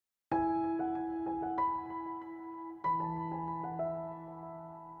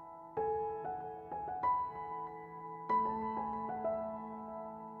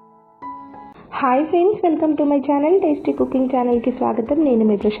Hi friends, welcome to my channel tasty cooking ఛానల్కి స్వాగతం. నేను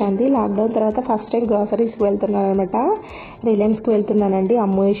మీ ప్రశాంతి. లాక్డౌన్ తర్వాత ఫస్ట్ టైం గ్రాసరీస్కి వెళ్తున్నాను అనమాట. రిలయన్స్కి వెళ్తున్నానండి.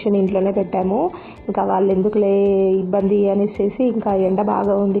 అమ్మేషన్ ఇంట్లోనే పెట్టాము. ఇంకా వాళ్ళు ఎందుకులే ఇబ్బంది అనేసి ఇంకా ఎండ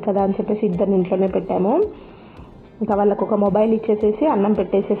బాగా ఉంది కదా అని చెప్పేసి ఇద్దరిని ఇంట్లోనే పెట్టాము. ఇంకా వాళ్ళకు ఒక మొబైల్ ఇచ్చేసేసి అన్నం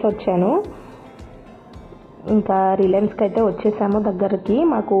పెట్టేసేసి వచ్చాను. ఇంకా రిలయన్స్కి అయితే వచ్చేసాము దగ్గరికి.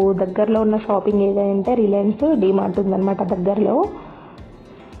 మాకు దగ్గరలో ఉన్న షాపింగ్ ఏదంటే రిలయన్స్, డీమార్ట్ ఉందన్నమాట దగ్గరలో.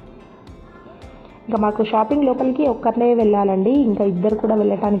 ఇంకా మాకు షాపింగ్ లోపలికి ఒక్కరినే వెళ్ళాలండి, ఇంకా ఇద్దరు కూడా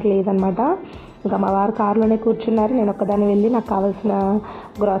వెళ్ళటానికి లేదనమాట. ఇంకా మా వారు కారులోనే కూర్చున్నారు. నేను ఒక్కదాన్ని వెళ్ళి నాకు కావాల్సిన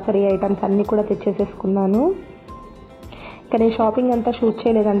గ్రాసరీ ఐటమ్స్ అన్నీ కూడా తెచ్చేసేసుకున్నాను. ఇంకా నేను షాపింగ్ అంతా షూట్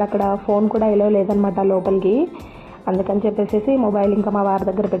చేయలేదండి, అక్కడ ఫోన్ కూడా ఎలో లేదనమాట లోపలికి. అందుకని చెప్పేసి మొబైల్ ఇంకా మా వారి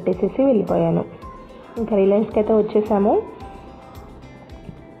దగ్గర పెట్టేసేసి వెళ్ళిపోయాను. ఇంకా రిలయన్స్కి అయితే వచ్చేసాము.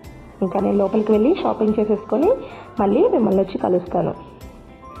 ఇంకా నేను లోపలికి వెళ్ళి షాపింగ్ చేసేసుకొని మళ్ళీ మిమ్మల్ని వచ్చి కలుస్తాను.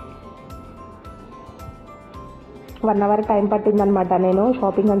 1 అవర్ టైం పట్టిందనమాట నేను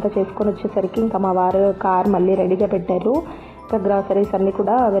షాపింగ్ అంతా చేసుకొని వచ్చేసరికి. ఇంకా మా వారు కార్ మళ్ళీ రెడీగా పెట్టారు. ఇంకా గ్రాసరీస్ అన్నీ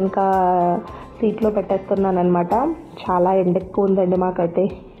కూడా వెనక సీట్లో పెట్టేస్తున్నాను అనమాట. చాలా ఎండ ఎక్కువ ఉందండి మాకైతే.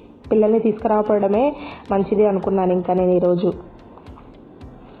 పిల్లల్ని తీసుకురావడమే మంచిది అనుకున్నాను ఇంకా నేను ఈరోజు.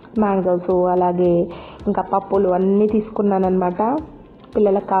 మ్యాంగోస్ అలాగే ఇంకా పప్పులు అన్నీ తీసుకున్నాను అనమాట.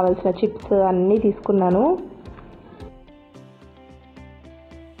 పిల్లలకు కావాల్సిన చిప్స్ అన్నీ తీసుకున్నాను.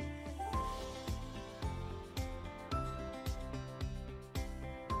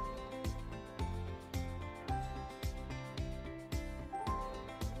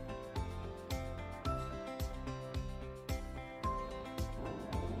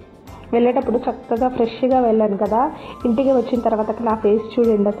 వెళ్ళేటప్పుడు చక్కగా ఫ్రెష్గా వెళ్ళాను కదా. ఇంటికి వచ్చిన తర్వాత నా ఫేస్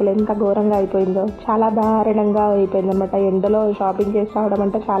చూడండి అసలు ఎంత ఘోరంగా అయిపోయిందో. చాలా దారుణంగా అయిపోయింది అనమాట. ఎండలో షాపింగ్ చేసి రావడం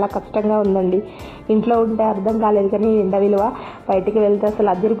అంటే చాలా కష్టంగా ఉందండి. ఇంట్లో ఉంటే అర్థం కాలేదు కానీ ఎండ విలువ బయటికి వెళ్తే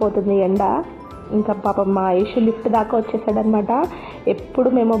అసలు అదిరిపోతుంది ఎండ. ఇంకా పాపం మా ఇష్యూ లిఫ్ట్ దాకా వచ్చేసాడనమాట. ఎప్పుడు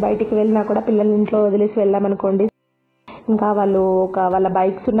మేము బయటికి వెళ్ళినా కూడా పిల్లల్ని ఇంట్లో వదిలేసి వెళ్ళామనుకోండి, ఇంకా వాళ్ళ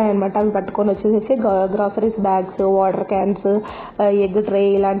బైక్స్ ఉన్నాయన్నమాట. అవి పట్టుకొని వచ్చేసేసి groceries bags, water cans, egg tray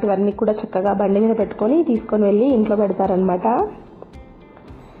ఇలాంటివన్నీ కూడా చక్కగా బండి మీద పెట్టుకొని తీసుకొని వెళ్ళి ఇంట్లో పెడతారనమాట.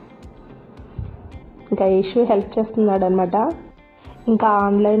 ఇంకా ఇష్యూ హెల్ప్ చేస్తున్నాడు అనమాట. ఇంకా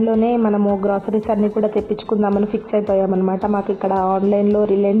ఆన్లైన్లోనే మనము గ్రాసరీస్ అన్నీ కూడా తెప్పించుకుందామని ఫిక్స్ అయిపోయామన్నమాట. మాకు ఇక్కడ ఆన్లైన్లో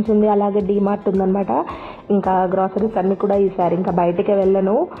రిలయన్స్ ఉంది, అలాగే డీమార్ట్ ఉందన్నమాట. ఇంకా గ్రాసరీస్ అన్నీ కూడా ఈసారి ఇంకా బయటికే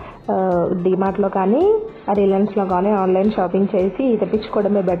వెళ్ళను. డీమార్ట్లో కానీ రిలయన్స్లో కానీ ఆన్లైన్ షాపింగ్ చేసి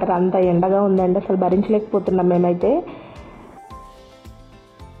తెప్పించుకోవడమే బెటర్. అంత ఎండగా ఉందండి, అసలు భరించలేకపోతున్నాం మేమైతే.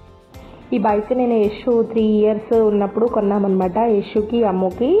 ఈ బైక్ నేను యశు 3 ఇయర్స్ ఉన్నప్పుడు కొన్నామన్నమాట. యశుకి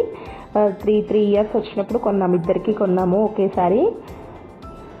అమ్ముకి 3 ఇయర్స్ వచ్చినప్పుడు కొన్నాము, ఇద్దరికి కొన్నాము ఒకేసారి.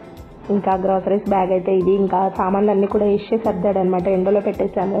 ఇంకా గ్రాసరీస్ బ్యాగ్ అయితే ఇది. ఇంకా సామాన్లు అన్నీ కూడా వేసి సర్దాడనమాట. ఎండలో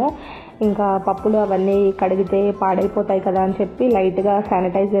పెట్టేశాము. ఇంకా పప్పులు అవన్నీ కడిగితే పాడైపోతాయి కదా అని చెప్పి లైట్గా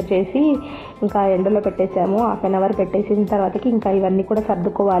శానిటైజర్ చేసి ఇంకా ఎండలో పెట్టేశాము. 1/2 అవర్ పెట్టేసిన తర్వాతకి ఇంకా ఇవన్నీ కూడా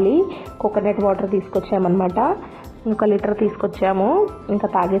సర్దుకోవాలి. Coconut water తీసుకొచ్చామన్నమాట. 1 లీటర్ తీసుకొచ్చాము. ఇంకా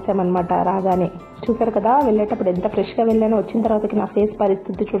తాగేసామన్నమాట రాగానే. చూసారు కదా వెళ్ళేటప్పుడు ఎంత ఫ్రెష్గా వెళ్ళానో, వచ్చిన తర్వాతకి నా ఫేస్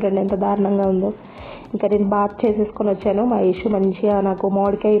పరిస్థితి చూడండి ఎంత దారుణంగా ఉందో. ఇంకా నేను బాత్ చేసేసుకొని వచ్చాను. మా ఇష్యూ మంచిగా నాకు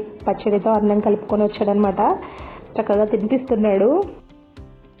మామిడికాయ పచ్చడితో అన్నం కలుపుకొని వచ్చాడనమాట. చక్కగా తినిపిస్తున్నాడు.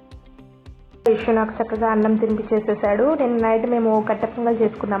 ఇష్యూ నాకు చక్కగా అన్నం తినిపించేసేసాడు. నేను నైట్ మేము కట్టె పొంగల్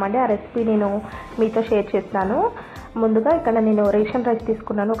చేసుకున్నామండి. ఆ రెసిపీ నేను మీతో షేర్ చేస్తాను. ముందుగా ఇక్కడ నేను రేషన్ రైస్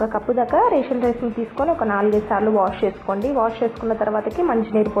తీసుకున్నాను. 1 కప్పు దాకా రేషన్ రైస్ని తీసుకొని ఒక 4-5 సార్లు వాష్ చేసుకోండి. వాష్ చేసుకున్న తర్వాతకి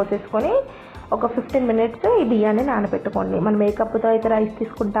మంచినీరు పోసేసుకొని ఒక 15 మినిట్స్ ఈ బియ్యాన్ని నానబెట్టుకోండి. మనం ఏ కప్పుతో అయితే రైస్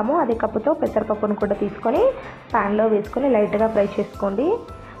తీసుకుంటామో అదే కప్పుతో పెసరపప్పును కూడా తీసుకొని ప్యాన్లో వేసుకొని లైట్గా ఫ్రై చేసుకోండి.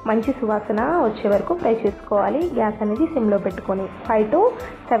 మంచి సువాసన వచ్చే వరకు ఫ్రై చేసుకోవాలి. గ్యాస్ అనేది సిమ్లో పెట్టుకొని 5 to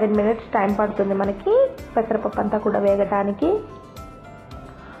 7 మినిట్స్ టైం పడుతుంది మనకి పెసరపప్పు అంతా కూడా వేగటానికి.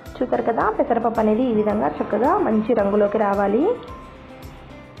 చూసారు కదా పెసరపప్పు అనేది ఈ విధంగా చక్కగా మంచి రంగులోకి రావాలి.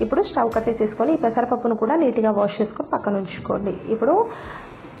 ఇప్పుడు స్టవ్ కట్టేసేసుకొని ఈ పెసరపప్పును కూడా నీట్గా వాష్ చేసుకొని పక్కన ఉంచుకోండి. ఇప్పుడు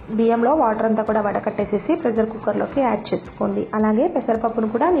బియ్యంలో వాటర్ అంతా కూడా వడకట్టేసేసి ప్రెషర్ కుక్కర్లోకి యాడ్ చేసుకోండి. అలాగే పెసరపప్పును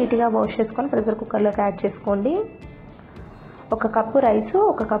కూడా నీట్గా వాష్ చేసుకొని ప్రెషర్ కుక్కర్లోకి యాడ్ చేసుకోండి. 1 కప్పు రైసు,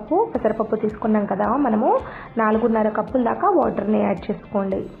 1 కప్పు పెసరపప్పు తీసుకున్నాం కదా, మనము 4.5 కప్పుల దాకా వాటర్ని యాడ్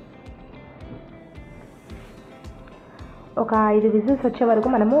చేసుకోండి. ఒక 5 విజిల్స్ వచ్చే వరకు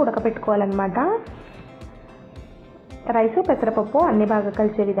మనము ఉడకపెట్టుకోవాలన్నమాట. రైసు పెసరపప్పు అన్ని బాగా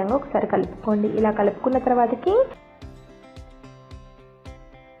కలిసే విధంగా ఒకసారి కలుపుకోండి. ఇలా కలుపుకున్న తర్వాతకి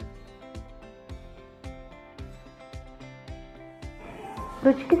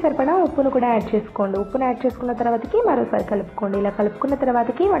రుచికి సరిపడా ఉప్పును కూడా యాడ్ చేసుకోండి. ఉప్పును యాడ్ చేసుకున్న తర్వాతకి మరోసారి కలుపుకోండి. ఇలా కలుపుకున్న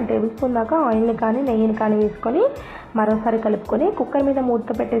తర్వాతకి 1 టేబుల్ స్పూన్ దాకా ఆయిల్ని కానీ నెయ్యిని కానీ వేసుకొని మరోసారి కలుపుకొని కుక్కర్ మీద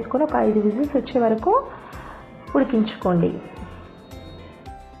మూత పెట్టేసుకొని ఒక 5 విజిల్స్ వచ్చే వరకు ఉడికించుకోండి.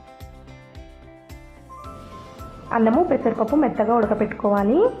 అన్నము పెసరపప్పు మెత్తగా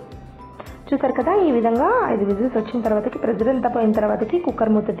ఉడకపెట్టుకోవాలి. చూసారు కదా, ఈ విధంగా 5 విజిల్స్ వచ్చిన తర్వాతకి ప్రెజర్ అంతా పోయిన తర్వాతకి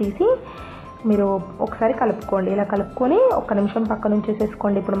కుక్కర్ మూత తీసి మీరు ఒకసారి కలుపుకోండి. ఇలా కలుపుకొని 1 నిమిషం పక్కన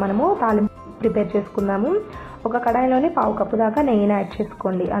ఉంచేసేసుకోండి. ఇప్పుడు మనము తాలింపు ప్రిపేర్ చేసుకుందాము. ఒక కడాయిలోని 1/2 కప్పు దాకా నెయ్యిని యాడ్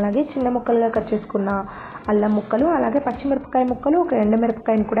చేసుకోండి. అలాగే చిన్న ముక్కలుగా కట్ చేసుకున్న అల్లం ముక్కలు, అలాగే పచ్చిమిరపకాయ ముక్కలు, ఒక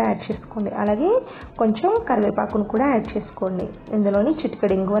ఎండుమిరపకాయని కూడా యాడ్ చేసుకోండి. అలాగే కొంచెం కరివేపాకును కూడా యాడ్ చేసుకోండి. ఇందులోని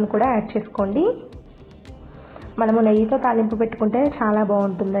చిటికెడు ఇంగువను కూడా యాడ్ చేసుకోండి. మనము నెయ్యితో తాలింపు పెట్టుకుంటే చాలా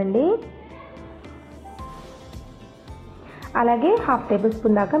బాగుంటుందండి. అలాగే 1/2 టేబుల్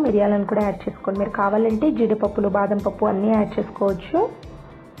స్పూన్ దాకా మిరియాలను కూడా యాడ్ చేసుకోండి. మీరు కావాలంటే జీడిపప్పులు, బాదం పప్పు అన్నీ యాడ్ చేసుకోవచ్చు.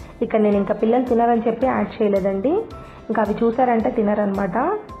 ఇక్కడ నేను ఇంకా పిల్లలు తినరని చెప్పి యాడ్ చేయలేదండి. ఇంకా అవి చూసారంటే తినరనమాట.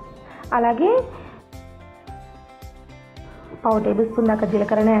 అలాగే 1/2 టేబుల్ స్పూన్ దాకా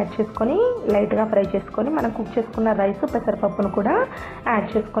జీలకర్రని యాడ్ చేసుకొని లైట్గా ఫ్రై చేసుకొని మనం కుక్ చేసుకున్న రైస్ పెసరపప్పును కూడా యాడ్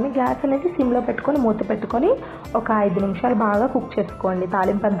చేసుకొని గ్యాస్ అనేది సిమ్లో పెట్టుకొని మూత పెట్టుకొని ఒక 5 నిమిషాలు బాగా కుక్ చేసుకోండి.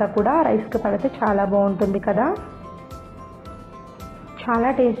 తాలింపు అంతా కూడా రైస్కి పడితే చాలా బాగుంటుంది కదా. చాలా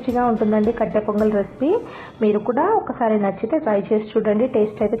టేస్టీగా ఉంటుందండి కట్టె పొంగల్ రెసిపీ. మీరు కూడా ఒకసారి నచ్చితే ట్రై చేసి చూడండి.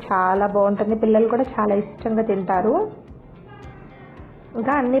 టేస్ట్ అయితే చాలా బాగుంటుంది. పిల్లలు కూడా చాలా ఇష్టంగా తింటారు.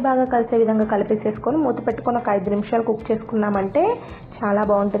 ఇంకా అన్నీ బాగా కలిసే విధంగా కలిపేసేసుకొని మూత పెట్టుకొని ఒక 5 నిమిషాలు కుక్ చేసుకున్నామంటే చాలా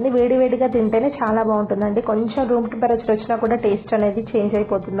బాగుంటుంది. వేడివేడిగా తింటేనే చాలా బాగుంటుందండి. కొంచెం రూమ్ టెంపరేచర్ వచ్చినా కూడా టేస్ట్ అనేది చేంజ్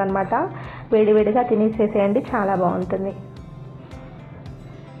అయిపోతుంది అనమాట. వేడివేడిగా తినేసేసేయండి, చాలా బాగుంటుంది.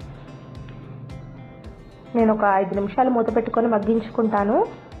 నేను ఒక 5 నిమిషాలు మూత పెట్టుకొని మగ్గించుకుంటాను.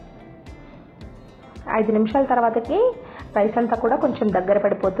 5 నిమిషాల తర్వాతకి రైస్ అంతా కూడా కొంచెం దగ్గర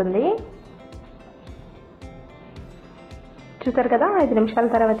పడిపోతుంది. చూసారు కదా, 5 నిమిషాల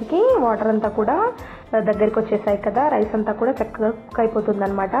తర్వాతకి వాటర్ అంతా కూడా దగ్గరికి వచ్చేసాయి కదా. రైస్ అంతా కూడా చక్కగా కుక్ అయిపోతుంది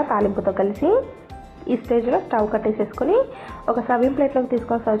అనమాట తాలింపుతో కలిసి. ఈ స్టేజ్లో స్టవ్ కట్టేసేసుకొని ఒక సర్వింగ్ ప్లేట్లోకి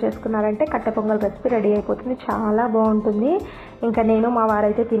తీసుకొని సర్వ్ చేసుకున్నారంటే కట్టె పొంగల్ రెసిపీ రెడీ అయిపోతుంది. చాలా బాగుంటుంది. ఇంకా నేను మా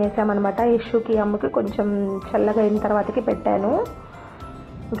వారైతే తినేసామన్నమాట. ఇష్యూకి అమ్మకి కొంచెం చల్లగా అయిన తర్వాతకి పెట్టాను.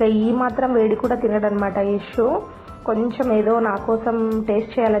 ఇంకా ఈ మాత్రం వేడి కూడా తినడనమాట ఇష్యూ. కొంచెం ఏదో నా కోసం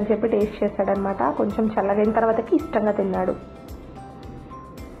టేస్ట్ చేయాలని చెప్పి టేస్ట్ చేశాడనమాట. కొంచెం చల్లగా అయిన తర్వాతకి ఇష్టంగా తిన్నాడు.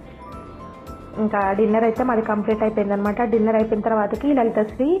 ఇంకా డిన్నర్ అయితే మాది కంప్లీట్ అయిపోయిందనమాట. డిన్నర్ అయిపోయిన తర్వాతకి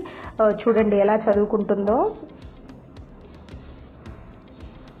లలితశ్రీ చూడండి ఎలా చదువుకుంటుందో.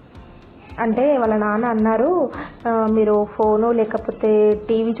 అంటే వాళ్ళ నాన్న అన్నారు, మీరు ఫోను లేకపోతే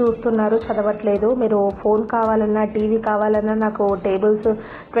టీవీ చూస్తున్నారు, చదవట్లేదు. మీరు ఫోన్ కావాలన్నా టీవీ కావాలన్నా నాకు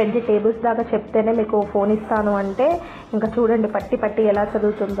 20 టేబుల్స్ దాకా చెప్తేనే మీకు ఫోన్ ఇస్తాను అంటే ఇంకా చూడండి పట్టి ఎలా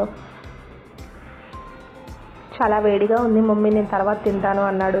చదువుతుందో. చాలా వేడిగా ఉంది మమ్మీ, నేను తర్వాత తింటాను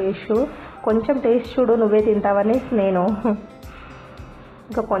అన్నాడు యశు. కొంచెం టేస్ట్ చూడు, నువ్వే తింటావని నేను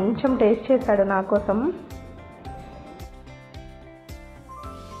ఇంకా కొంచెం టేస్ట్ చేశాడు నా కోసం.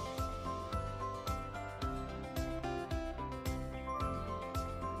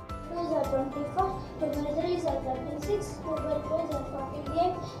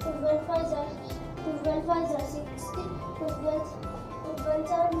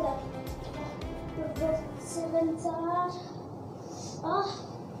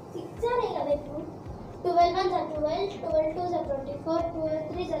 नहीं కదా ఇప్పుడు 12 1s are 12, 12 2s are 24, 12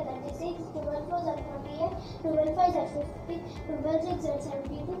 3s are 36, 12 4s are 48, 12 5s are 50, 12 6s are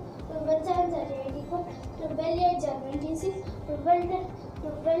 72, 12 7s are 84, 12 8s are 26, 12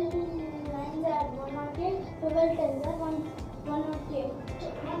 9s are 108, 12 10s are 108.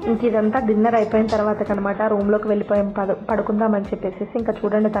 ఇంక ఇదంతా డిన్నర్ అయిపోయిన తర్వాత అనమాట. రూమ్లోకి వెళ్ళిపోయాం పడుకుందామని చెప్పేసి. ఇంకా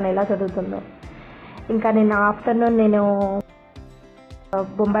చూడండి తను ఎలా చదువుతుందో. ఇంకా నిన్న ఆఫ్టర్నూన్ నేను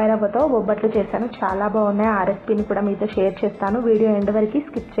బొంబాయి రవ్వతో బొబ్బట్లు చేశాను, చాలా బాగున్నాయి. ఆ రెసిపీని కూడా మీతో షేర్ చేస్తాను. వీడియో ఎండ్ వరకు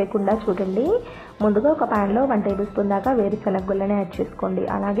స్కిప్ చేయకుండా చూడండి. ముందుగా ఒక ప్యాన్లో 1 టేబుల్ స్పూన్ దాకా వేరుశనగ గుళ్ళని యాడ్ చేసుకోండి.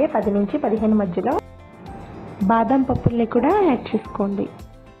 అలాగే 10 నుంచి 15 మధ్యలో బాదం పప్పుల్ని కూడా యాడ్ చేసుకోండి.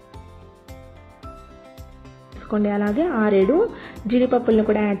 అలాగే 6-7 జీడిపప్పులను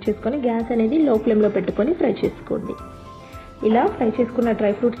కూడా యాడ్ చేసుకొని గ్యాస్ అనేది లో ఫ్లేమ్లో పెట్టుకొని ఫ్రై చేసుకోండి. ఇలా ఫ్రై చేసుకున్న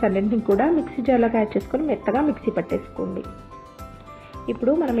డ్రై ఫ్రూట్స్ అన్నింటినీ కూడా మిక్సీ జార్లోకి యాడ్ చేసుకొని మెత్తగా మిక్సీ పట్టేసుకోండి.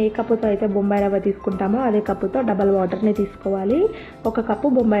 ఇప్పుడు మనం ఏ కప్పుతో అయితే బొంబాయి రవ్వ తీసుకుంటామో అదే కప్పుతో డబల్ వాటర్ని తీసుకోవాలి. 1 కప్పు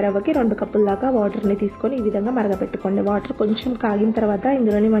బొంబాయి రవ్వకి 2 కప్పుల దాకా వాటర్ని తీసుకొని ఈ విధంగా మరగపెట్టుకోండి. వాటర్ కొంచెం కాగిన తర్వాత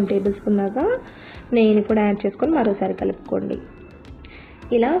ఇందులోని 1 టేబుల్ స్పూన్ దాకా నెయ్యిని కూడా యాడ్ చేసుకొని మరోసారి కలుపుకోండి.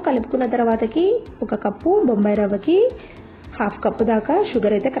 ఇలా కలుపుకున్న తర్వాతకి 1 కప్పు బొంబాయి రవ్వకి హాఫ్ కప్పు దాకా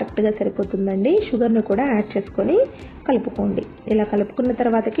షుగర్ అయితే కరెక్ట్గా సరిపోతుందండి. షుగర్ని కూడా యాడ్ చేసుకొని కలుపుకోండి. ఇలా కలుపుకున్న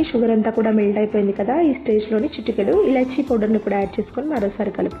తర్వాతకి షుగర్ అంతా కూడా మెల్ట్ అయిపోయింది కదా, ఈ స్టేజ్లోని చిటికెడు ఇలాచీ పౌడర్ని కూడా యాడ్ చేసుకొని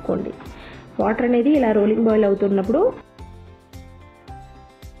మరోసారి కలుపుకోండి. వాటర్ అనేది ఇలా రోలింగ్ బాయిల్ అవుతున్నప్పుడు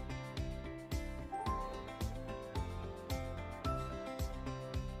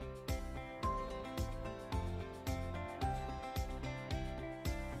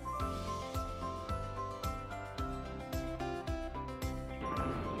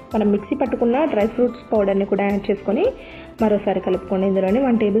మనం మిక్సీ పట్టుకున్న డ్రై ఫ్రూట్స్ పౌడర్ని కూడా యాడ్ చేసుకొని మరోసారి కలుపుకోండి. ఇందులోని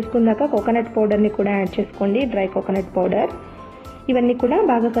 1 టేబుల్ స్పూన్ దాకా కోకోనట్ పౌడర్ని కూడా యాడ్ చేసుకోండి, డ్రై కోకోనట్ పౌడర్. ఇవన్నీ కూడా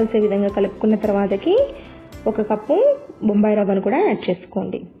బాగా కలిసే విధంగా కలుపుకున్న తర్వాతకి 1 కప్పు బొంబాయి రవ్వను కూడా యాడ్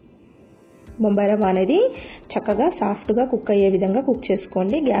చేసుకోండి. బొంబాయి రవ్వ అనేది చక్కగా సాఫ్ట్గా కుక్ అయ్యే విధంగా కుక్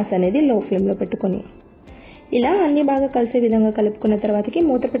చేసుకోండి, గ్యాస్ అనేది లో ఫ్లేమ్లో పెట్టుకొని. ఇలా అన్నీ బాగా కలిసే విధంగా కలుపుకున్న తర్వాతకి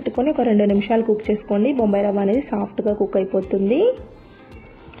మూత పెట్టుకొని ఒక 2 నిమిషాలు కుక్ చేసుకోండి. బొంబాయి రవ్వ అనేది సాఫ్ట్గా కుక్ అయిపోతుంది.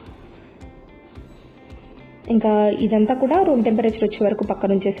 ఇంకా ఇదంతా కూడా రూమ్ టెంపరేచర్ వచ్చే వరకు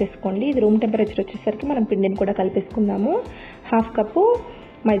పక్కన ఉంచేసేసుకోండి. ఇది రూమ్ టెంపరేచర్ వచ్చేసరికి మనం పిండిని కూడా కలిపేసుకుందాము. హాఫ్ కప్పు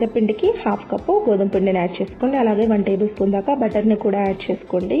మైదా పిండికి హాఫ్ కప్పు గోధుమ పిండిని యాడ్ చేసుకోండి. అలాగే 1 టేబుల్ స్పూన్ దాకా బటర్ని కూడా యాడ్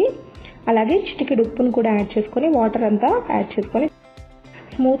చేసుకోండి. అలాగే చిటికెడు ఉప్పును కూడా యాడ్ చేసుకొని వాటర్ అంతా యాడ్ చేసుకొని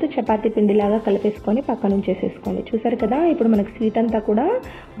స్మూత్ చపాతీ పిండిలాగా కలిపేసుకొని పక్కన ఉంచేసేసుకోండి. చూసారు కదా, ఇప్పుడు మనకు స్వీట్ అంతా కూడా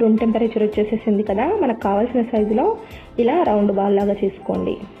రూమ్ టెంపరేచర్ వచ్చేసేసింది కదా. మనకు కావాల్సిన సైజులో ఇలా రౌండ్ బాల్ లాగా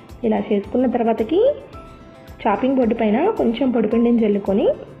చేసుకోండి. ఇలా చేసుకున్న తర్వాతకి చాపింగ్ బోర్డు పైన కొంచెం పొడిపిండిని జల్లుకొని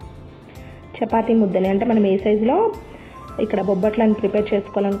చపాతీ ముద్దని, అంటే మనం ఏ సైజులో ఇక్కడ బొబ్బట్లను ప్రిపేర్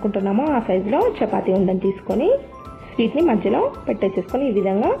చేసుకోవాలనుకుంటున్నామో ఆ సైజులో చపాతీ ఉండని తీసుకొని స్వీట్ని మధ్యలో పెట్టేసేసుకొని ఈ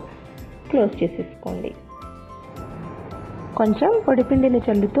విధంగా క్లోజ్ చేసేసుకోండి. కొంచెం పొడిపిండిని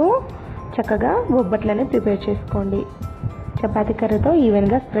చల్లుతూ చక్కగా బొబ్బట్లని ప్రిపేర్ చేసుకోండి. చపాతీ కర్రతో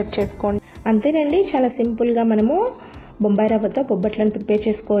ఈవెన్గా స్ప్రెడ్ చేసుకోండి. అంతేనండి, చాలా సింపుల్గా మనము బొంబాయి రవ్వతో బొబ్బట్లను ప్రిపేర్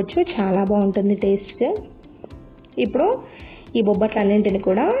చేసుకోవచ్చు. చాలా బాగుంటుంది టేస్ట్. ఇప్పుడు ఈ బొబ్బట్లన్నింటిని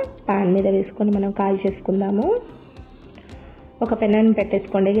కూడా పాన్ మీద వేసుకొని మనం కాల్ చేసుకుందాము. ఒక పెనాన్ని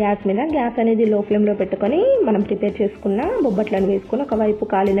పెట్టేసుకోండి గ్యాస్ మీద. గ్యాస్ అనేది లో ఫ్లేమ్లో పెట్టుకొని మనం ప్రిపేర్ చేసుకున్న బొబ్బట్లను వేసుకొని ఒకవైపు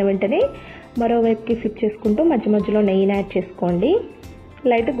కాలిన వెంటనే మరోవైపుకి ఫ్లిప్ చేసుకుంటూ మధ్య మధ్యలో నెయ్యిని యాడ్ చేసుకోండి.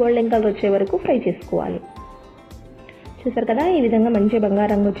 లైట్ గోల్డెన్ కలర్ వచ్చే వరకు ఫ్రై చేసుకోవాలి. చూసారు కదా, ఈ విధంగా మంచి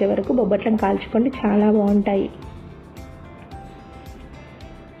బంగారు రంగు వచ్చే వరకు బొబ్బట్లను కాల్చుకోండి. చాలా బాగుంటాయి.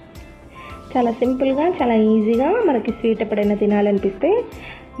 చాలా సింపుల్గా, చాలా ఈజీగా మనకి స్వీట్ ఎప్పుడైనా తినాలనిపిస్తే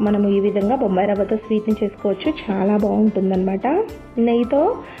మనము ఈ విధంగా బొంబాయి రవ్వతో స్వీట్ని చేసుకోవచ్చు. చాలా బాగుంటుందన్నమాట. నెయ్యితో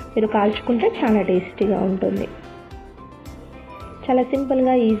మీరు కాల్చుకుంటే చాలా టేస్టీగా ఉంటుంది. చాలా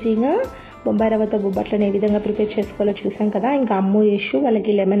సింపుల్గా, ఈజీగా బొంబాయి రవ్వతో బొబ్బట్లను ఏ విధంగా ప్రిపేర్ చేసుకోవాలో చూసాం కదా. ఇంకా అమ్ము యశు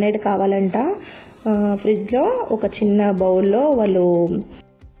వాళ్ళకి లెమనేడ్ కావాలంట. ఫ్రిడ్జ్లో ఒక చిన్న బౌల్లో వాళ్ళు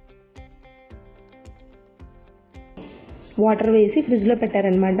వాటర్ వేసి ఫ్రిడ్జ్లో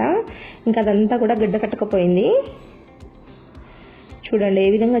పెట్టారనమాట. ఇంకా అదంతా కూడా గడ్డ కట్టకపోయింది. చూడండి ఏ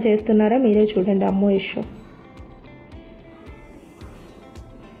విధంగా చేస్తున్నారో మీరే చూడండి అమ్మో యశు.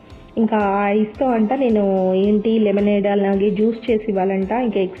 ఇంకా ఐస్తో అంట నేను ఏంటి లెమనేడ్ అలాగే జ్యూస్ చేసి ఇవ్వాలంట.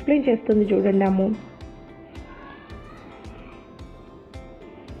 ఇంకా ఎక్స్ప్లెయిన్ చేస్తుంది చూడండి అమ్ము.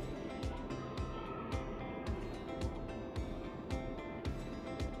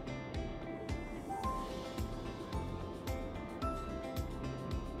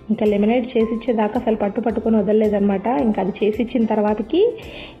 ఇంకా లెమనేడ్ చేసి ఇచ్చేదాకా అసలు పట్టుకొని వదలలేదనమాట. ఇంకా అది చేసి ఇచ్చిన తర్వాతకి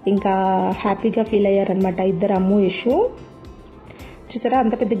ఇంకా హ్యాపీగా ఫీల్ అయ్యారనమాట ఇద్దరు అమ్ము యశు. చూసారా,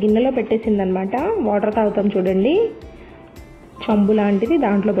 అంత పెద్ద గిన్నెలో పెట్టేసిందనమాట. వాటర్ తాగుతాం చూడండి, చంబు లాంటిది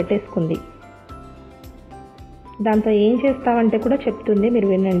దాంట్లో పెట్టేసుకుంది. దాంతో ఏం చేస్తామంటే కూడా చెప్తుంది, మీరు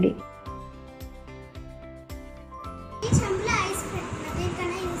వినండి.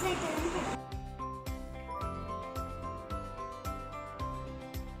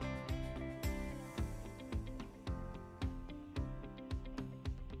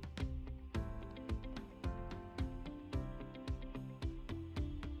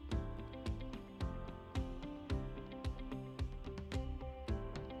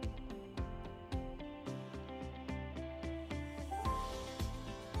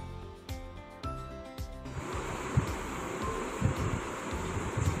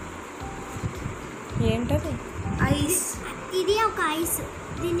 ఏంటది? ఐస్. ఇది ఒక ఐస్.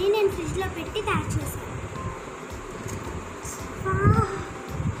 దీన్ని నేను ఫ్రిడ్జ్లో పెట్టి తయారు చేశాను.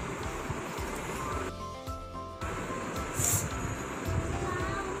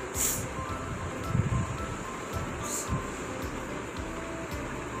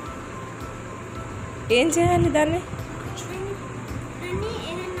 ఏం చేయాలి దాన్ని?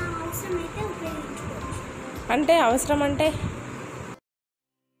 ఏదైనా అవసరం అయితే ఉపయోగించుకోవచ్చు. అంటే అవసరం అంటే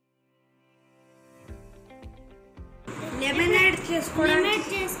లెమన్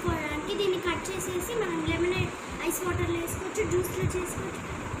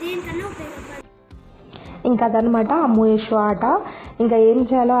దేనికన్నా ఉపయోగపడుతుంది. ఇంకా అదనమాట అమ్ము యశు ఆట. ఇంకా ఏం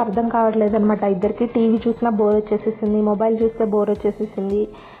చేయాలో అర్థం కావట్లేదు అనమాట ఇద్దరికి. టీవీ చూసినా బోర్ వచ్చేసేసింది, మొబైల్ చూస్తే బోర్ వచ్చేసేసింది.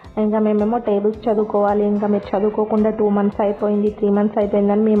 ఇంకా మేమేమో టేబుల్స్ చదువుకోవాలి, ఇంకా మీరు చదువుకోకుండా 2 months అయిపోయింది, 3 months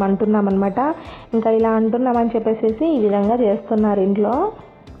అయిపోయిందని మేము అంటున్నాం అనమాట. ఇంకా ఇలా అంటున్నామని చెప్పేసి ఈ విధంగా చేస్తున్నారు ఇంట్లో.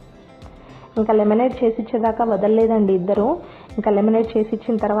 ఇంకా లెమనేడ్ చేసి ఇచ్చేదాకా వదలలేదండి ఇద్దరు. ఇంకా లెమనేడ్ చేసి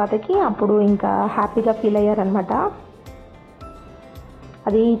ఇచ్చిన తర్వాతకి అప్పుడు ఇంకా హ్యాపీగా ఫీల్ అయ్యారనమాట.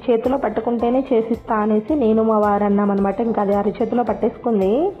 అది చేతిలో పట్టుకుంటేనే చేసిస్తా అనేసి నేను మా వారు అన్నామన్నమాట. ఇంకా అది అరిచేతిలో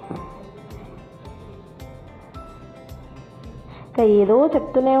పట్టేసుకుంది. ఇంకా ఏదో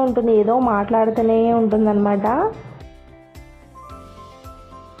చెప్తూనే ఉంటుంది, ఏదో మాట్లాడుతూనే ఉంటుందన్నమాట.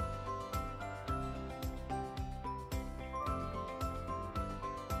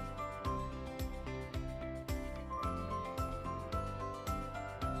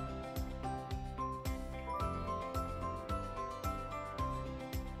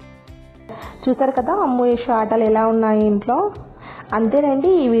 చూసారు కదా అమ్ము యశు ఆటలు ఎలా ఉన్నాయి ఇంట్లో. అంతేనండి,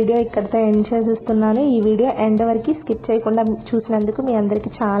 ఈ వీడియో ఇక్కడితో ఎండ్ చేసేస్తున్నాను. ఈ వీడియో ఎండ్ వరకు స్కిప్ చేయకుండా చూసినందుకు మీ అందరికీ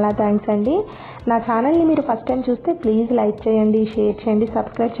చాలా థ్యాంక్స్ అండి. నా ఛానల్ని మీరు ఫస్ట్ టైం చూస్తే ప్లీజ్ లైక్ చేయండి, షేర్ చేయండి.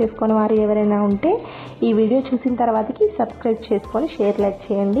 సబ్స్క్రైబ్ చేసుకుని వారు ఎవరైనా ఉంటే ఈ వీడియో చూసిన తర్వాతకి సబ్స్క్రైబ్ చేసుకొని లైక్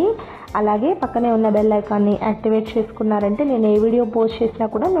చేయండి. అలాగే పక్కనే ఉన్న బెల్ ఐకాన్ని యాక్టివేట్ చేసుకున్నారంటే నేను ఏ వీడియో పోస్ట్ చేసినా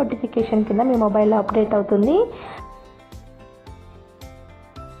కూడా నోటిఫికేషన్ కింద మీ మొబైల్లో అప్డేట్ అవుతుంది.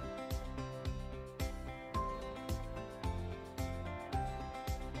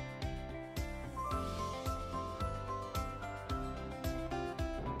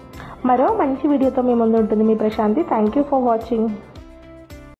 మరో మంచి వీడియోతో మీ ముందు ఉంటుంది మీ Prashanti. Thank you for watching.